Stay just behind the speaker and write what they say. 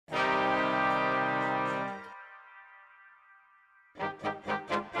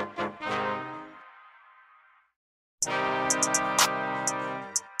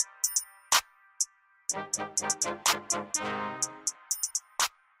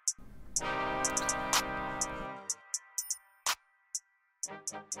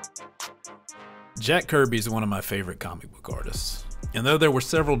Jack Kirby is one of my favorite comic book artists, and though there were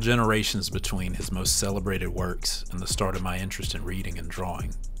several generations between his most celebrated works and the start of my interest in reading and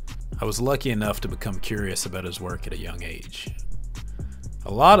drawing, I was lucky enough to become curious about his work at a young age.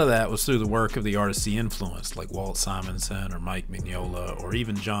 A lot of that was through the work of the artists he influenced, like Walt Simonson or Mike Mignola or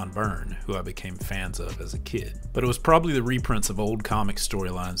even John Byrne, who I became fans of as a kid. But it was probably the reprints of old comic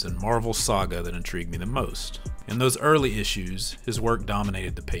storylines in Marvel's Saga that intrigued me the most. In those early issues, his work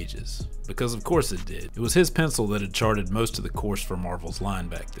dominated the pages, because of course it did. It was his pencil that had charted most of the course for Marvel's line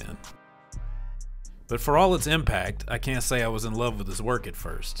back then. But for all its impact, I can't say I was in love with his work at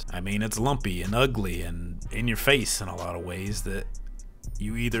first. I mean, it's lumpy and ugly and in your face in a lot of ways that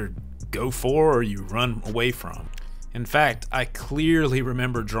you either go for or you run away from. In fact, I clearly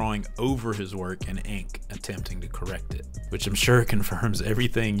remember drawing over his work in ink, attempting to correct it, which I'm sure confirms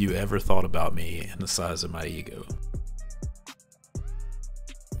everything you ever thought about me and the size of my ego.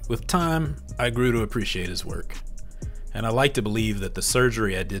 With time, I grew to appreciate his work, and I like to believe that the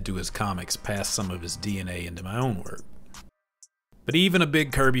surgery I did to his comics passed some of his DNA into my own work. But even a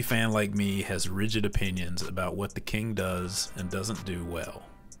big Kirby fan like me has rigid opinions about what the King does and doesn't do well.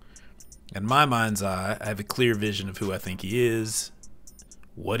 In my mind's eye, I have a clear vision of who I think he is,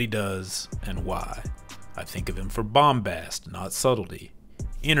 what he does, and why. I think of him for bombast, not subtlety,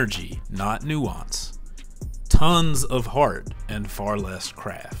 energy, not nuance, tons of heart, and far less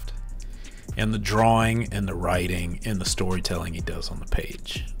craft, and the drawing and the writing and the storytelling he does on the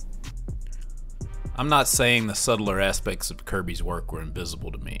page. I'm not saying the subtler aspects of Kirby's work were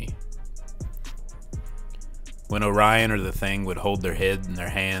invisible to me. When Orion or the Thing would hold their head in their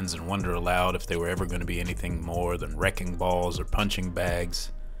hands and wonder aloud if they were ever going to be anything more than wrecking balls or punching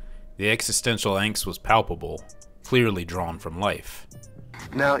bags, the existential angst was palpable, clearly drawn from life.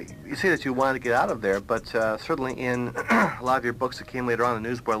 Now, you say that you wanted to get out of there, but certainly in a lot of your books that came later on, the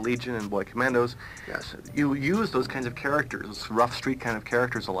Newsboy Legion and Boy Commandos, yes, you use those kinds of characters, rough street kind of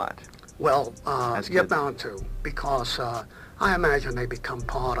characters a lot. Well, you're bound to, because I imagine they become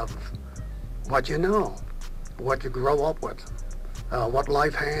part of what you know, what you grow up with, what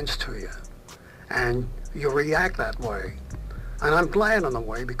life hands to you, and you react that way. And I'm glad in a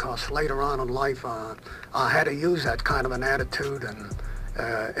way, because later on in life I had to use that kind of an attitude and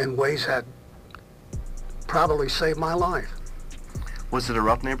in ways that probably saved my life. Was it a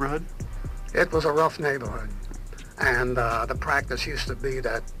rough neighborhood? It was a rough neighborhood, and the practice used to be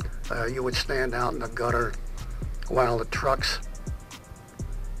that you would stand out in the gutter while the trucks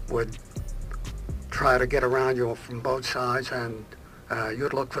would try to get around you from both sides, and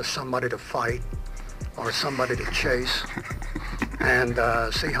you'd look for somebody to fight or somebody to chase and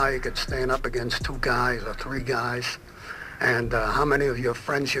see how you could stand up against 2 guys or 3 guys, and how many of your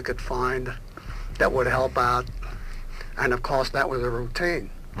friends you could find that would help out. And of course that was a routine.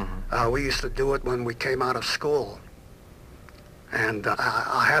 Mm-hmm. We used to do it when we came out of school. And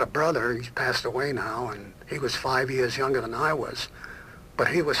I had a brother, he's passed away now, and he was 5 years younger than I was. But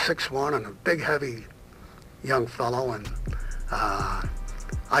he was 6'1" and a big, heavy young fellow, and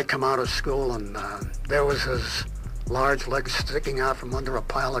I'd come out of school, and there was his large legs sticking out from under a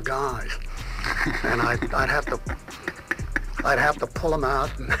pile of guys. And I'd have to pull him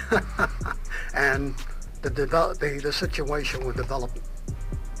out, and the situation would develop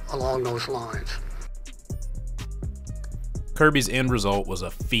along those lines. Kirby's end result was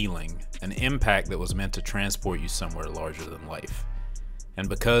a feeling, an impact that was meant to transport you somewhere larger than life. And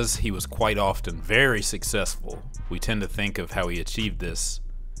because he was quite often very successful, we tend to think of how he achieved this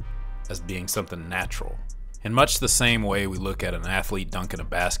as being something natural. In much the same way we look at an athlete dunking a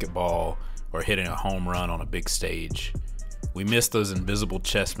basketball or hitting a home run on a big stage, we miss those invisible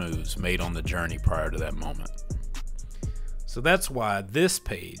chess moves made on the journey prior to that moment. So that's why this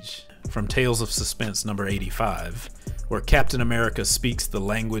page, from Tales of Suspense number 85, where Captain America speaks the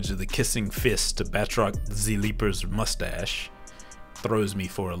language of the kissing fist to Batroc the Leaper's mustache, throws me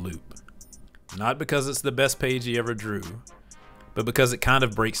for a loop. Not because it's the best page he ever drew, but because it kind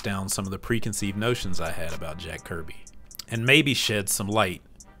of breaks down some of the preconceived notions I had about Jack Kirby, and maybe sheds some light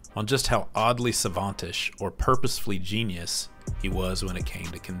on just how oddly savantish or purposefully genius he was when it came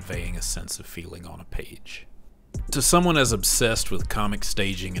to conveying a sense of feeling on a page. To someone as obsessed with comic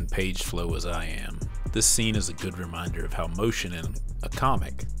staging and page flow as I am, this scene is a good reminder of how motion in a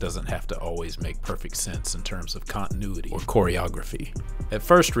comic doesn't have to always make perfect sense in terms of continuity or choreography. At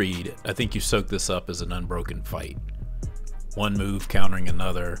first read, I think you soak this up as an unbroken fight, one move countering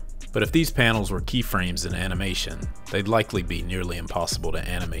another, but if these panels were keyframes in animation, they'd likely be nearly impossible to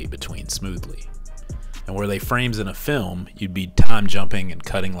animate between smoothly. And where they frames in a film, you'd be time jumping and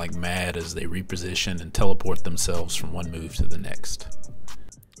cutting like mad as they reposition and teleport themselves from one move to the next.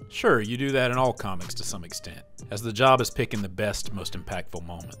 Sure, you do that in all comics to some extent, as the job is picking the best, most impactful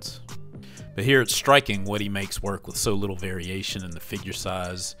moments. But here it's striking what he makes work with so little variation in the figure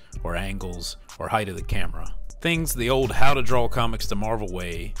size, or angles, or height of the camera. Things the old How to Draw Comics the Marvel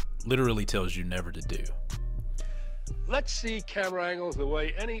way literally tells you never to do. Let's see camera angles the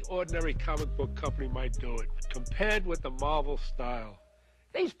way any ordinary comic book company might do it, compared with the Marvel style.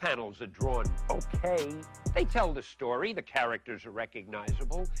 These panels are drawn okay. They tell the story, the characters are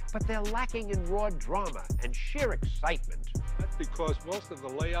recognizable, but they're lacking in raw drama and sheer excitement. That's because most of the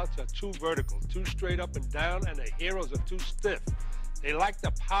layouts are too vertical, too straight up and down, and the heroes are too stiff. They lack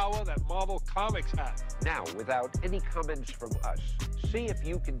the power that Marvel Comics have. Now, without any comments from us, see if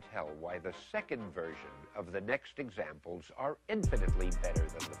you can tell why the second version of the next examples are infinitely better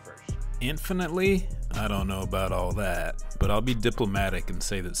than the first. Infinitely? I don't know about all that, but I'll be diplomatic and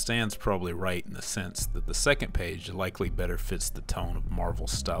say that Stan's probably right in the sense that the second page likely better fits the tone of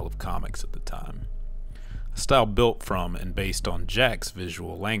Marvel's style of comics at the time. A style built from and based on Jack's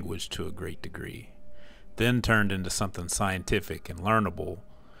visual language to a great degree, then turned into something scientific and learnable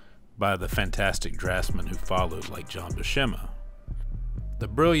by the fantastic draftsmen who followed, like John Buscema. The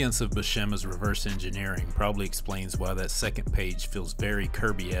brilliance of Buscema's reverse engineering probably explains why that second page feels very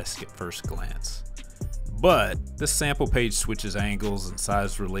Kirby-esque at first glance. But this sample page switches angles and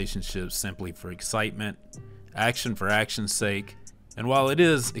size relationships simply for excitement, action for action's sake, and while it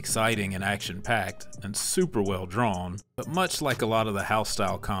is exciting and action-packed and super well drawn, but much like a lot of the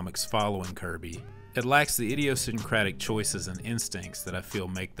house-style comics following Kirby, it lacks the idiosyncratic choices and instincts that I feel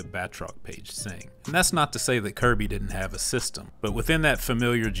make the Batroc page sing. And that's not to say that Kirby didn't have a system, but within that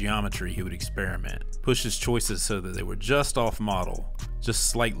familiar geometry he would experiment, push his choices so that they were just off model, just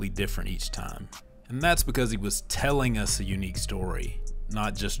slightly different each time. And that's because he was telling us a unique story,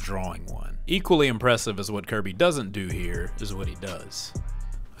 not just drawing one. Equally impressive as what Kirby doesn't do here is what he does.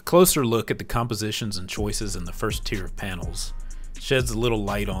 A closer look at the compositions and choices in the first tier of panels sheds a little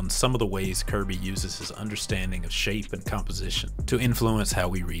light on some of the ways Kirby uses his understanding of shape and composition to influence how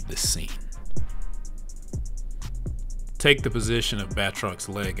we read this scene. Take the position of Batroc's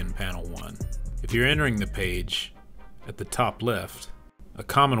leg in panel 1. If you're entering the page, at the top left, a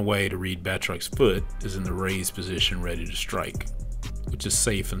common way to read Batroc's foot is in the raised position ready to strike, which is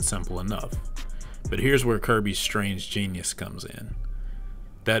safe and simple enough. But here's where Kirby's strange genius comes in.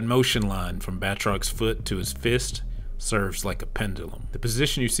 That motion line from Batroc's foot to his fist serves like a pendulum. The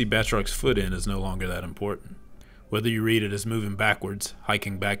position you see Batroc's foot in is no longer that important. Whether you read it as moving backwards,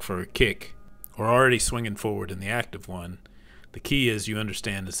 hiking back for a kick, or already swinging forward in the active one, the key is you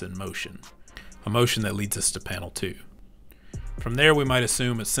understand it's in motion. A motion that leads us to panel 2. From there we might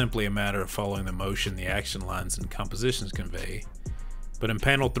assume it's simply a matter of following the motion the action lines and compositions convey, but in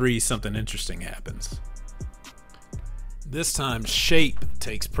panel 3 something interesting happens. This time shape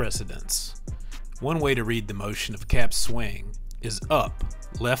takes precedence. One way to read the motion of Cap's swing is up,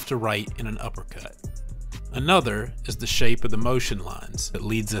 left to right in an uppercut. Another is the shape of the motion lines that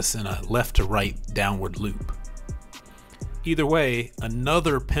leads us in a left to right downward loop. Either way,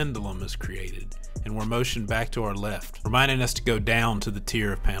 another pendulum is created, and we're motioned back to our left, reminding us to go down to the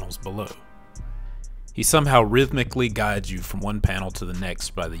tier of panels below. He somehow rhythmically guides you from one panel to the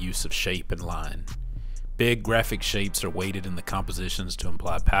next by the use of shape and line. Big graphic shapes are weighted in the compositions to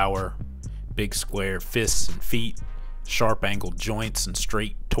imply power. Big square fists and feet, sharp angled joints and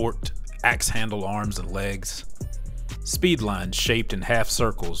straight torqued axe handle arms and legs. Speed lines shaped in half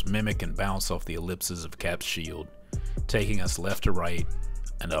circles mimic and bounce off the ellipses of Cap's shield, taking us left to right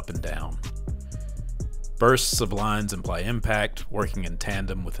and up and down. Bursts of lines imply impact, working in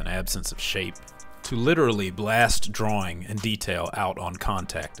tandem with an absence of shape, to literally blast drawing and detail out on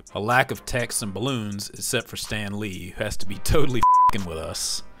contact. A lack of text and balloons except for Stan Lee, who has to be totally f***ing with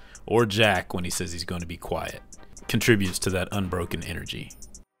us, or Jack when he says he's going to be quiet, contributes to that unbroken energy.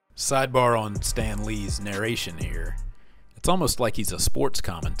 Sidebar on Stan Lee's narration here. It's almost like he's a sports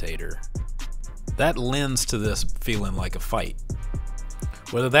commentator. That lends to this feeling like a fight.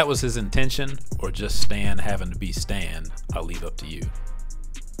 Whether that was his intention or just Stan having to be Stan, I'll leave up to you.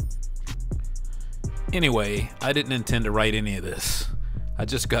 Anyway, I didn't intend to write any of this. I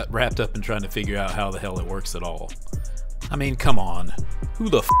just got wrapped up in trying to figure out how the hell it works at all. I mean, come on. Who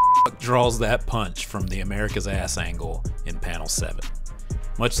the f*** draws that punch from the America's ass angle in panel 7?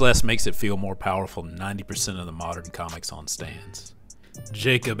 Much less makes it feel more powerful than 90% of the modern comics on stands.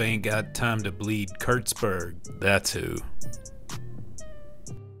 Jacob ain't got time to bleed Kurtzberg, that's who.